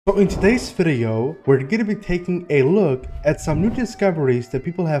So in today's video, we're going to be taking a look at some new discoveries that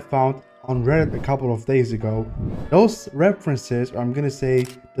people have found on Reddit a couple of days ago. Those references, or I'm going to say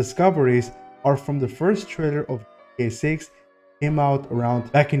discoveries, are from the first trailer of GTA 6, came out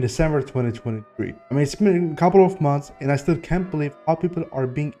around back in December 2023. I mean, it's been a couple of months and I still can't believe how people are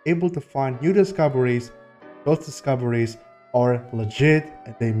being able to find new discoveries. Those discoveries are legit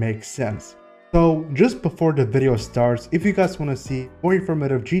and they make sense. So just before the video starts, if you guys want to see more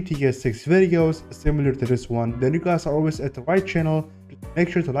informative GTA 6 videos similar to this one, then you guys are always at the right channel. Make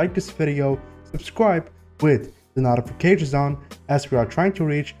sure to like this video, subscribe with the notifications on, as we are trying to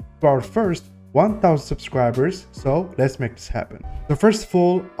reach our first 1000 subscribers. So let's make this happen. So first of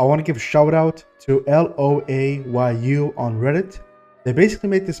all, I want to give a shout out to LOAYU on Reddit. They basically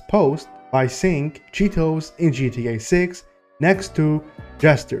made this post by saying Cheetos in GTA 6 next to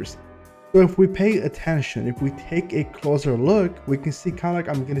Jesters. So if we pay attention, if we take a closer look, we can see kind of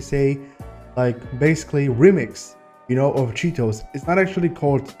like, I'm gonna say, like basically remix, you know, of Cheetos. It's not actually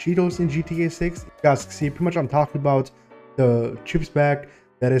called Cheetos in GTA 6. You guys can see pretty much I'm talking about the chips bag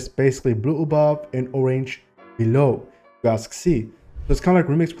that is basically blue above and orange below. You guys can see. So it's kind of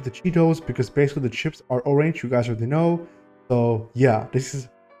like remixed with the Cheetos because basically the chips are orange. You guys already know. So yeah, this is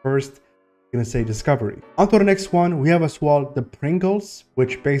first gonna say discovery. On to the next one, we have as well the Pringles,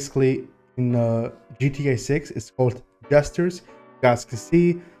 which basically in GTA 6 it's called Jesters. You guys can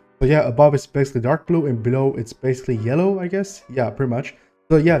see. So yeah, above it's basically dark blue and below it's basically yellow, I guess. Yeah, pretty much.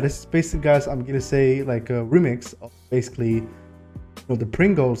 So yeah, this is basically, guys, I'm gonna say like a remix of basically, you know, the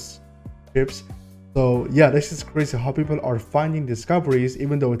Pringles chips. So yeah, this is crazy how people are finding discoveries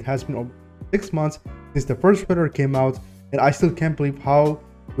even though it has been over 6 months since the first trailer came out, and I still can't believe how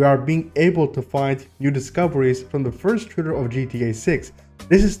we are being able to find new discoveries from the first trailer of GTA 6.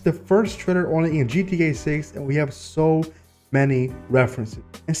 This is the first trailer only in GTA 6 and we have so many references.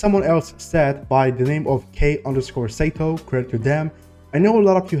 And someone else said by the name of K_Sato, credit to them, I know a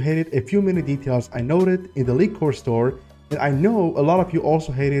lot of you hated a few mini details I noted in the leak core store, and I know a lot of you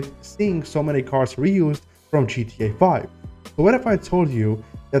also hated seeing so many cars reused from GTA 5. So what if I told you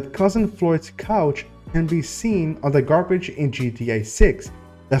that Cousin Floyd's couch can be seen on the garbage in GTA 6?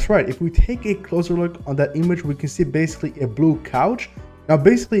 That's right, if we take a closer look on that image, we can see basically a blue couch. Now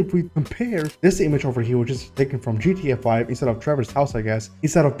basically, if we compare this image over here, which is taken from GTA 5 instead of Trevor's house, I guess,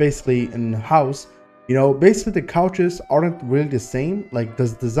 instead of basically in a house, you know, basically the couches aren't really the same, like the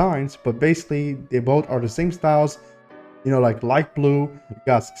designs, but basically they both are the same styles, you know, like light blue, you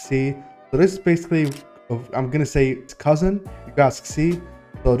guys can see. So this is basically, I'm gonna say it's cousin, you guys can see.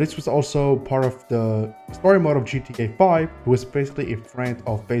 So this was also part of the story mode of GTA 5, who was basically a friend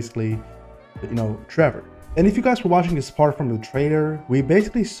of basically, you know, Trevor. And if you guys were watching this part from the trailer, we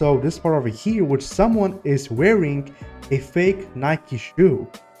basically saw this part over here, which someone is wearing a fake Nike shoe. You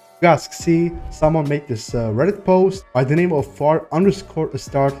guys can see someone made this Reddit post by the name of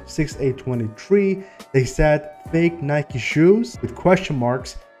far_start6823. They said fake Nike shoes with question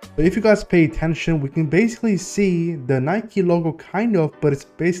marks. But if you guys pay attention, we can basically see the Nike logo kind of, but it's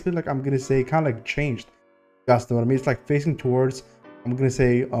basically like, I'm gonna say, kind of like changed. You guys know what I mean? It's like facing towards, I'm gonna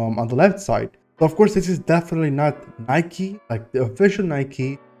say, on the left side. So of course, this is definitely not Nike, like the official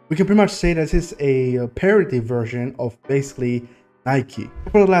Nike. We can pretty much say that this is a parody version of basically Nike.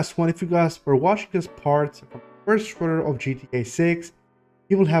 For the last one, if you guys were watching this part from the first trailer of GTA 6,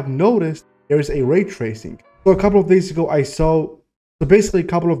 people have noticed there is a ray tracing. So a couple of days ago,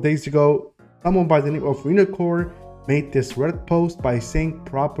 someone by the name of Renocore made this Reddit post by saying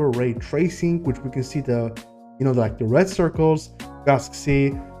proper ray tracing, which we can see the, you know, like the red circles. You guys can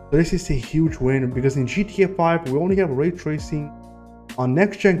see. So this is a huge win because in GTA 5 we only have ray tracing on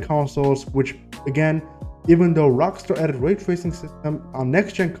next-gen consoles, which again, even though Rockstar added ray tracing system on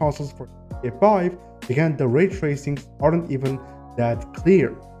next-gen consoles for GTA 5, again the ray tracings aren't even that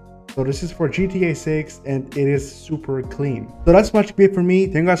clear. So this is for GTA 6 and it is super clean. So that's much be it for me.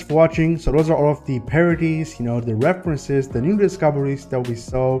 Thank you guys for watching. So those are all of the parodies, you know, the references, the new discoveries that we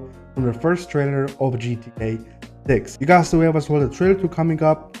saw from the first trailer of GTA 6. You guys still have as well the trailer 2 coming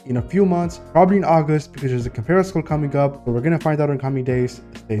up in a few months, probably in August, because there's a comparison coming up. So we're gonna find out in coming days.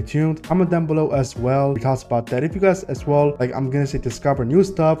 Stay tuned. Comment down below as well. We talked about that. If you guys as well, like I'm gonna say, discover new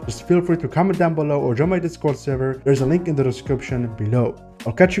stuff, just feel free to comment down below or join my Discord server. There's a link in the description below.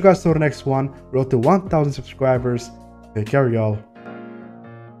 I'll catch you guys till the next one. Road to 1000 subscribers. Take care, y'all.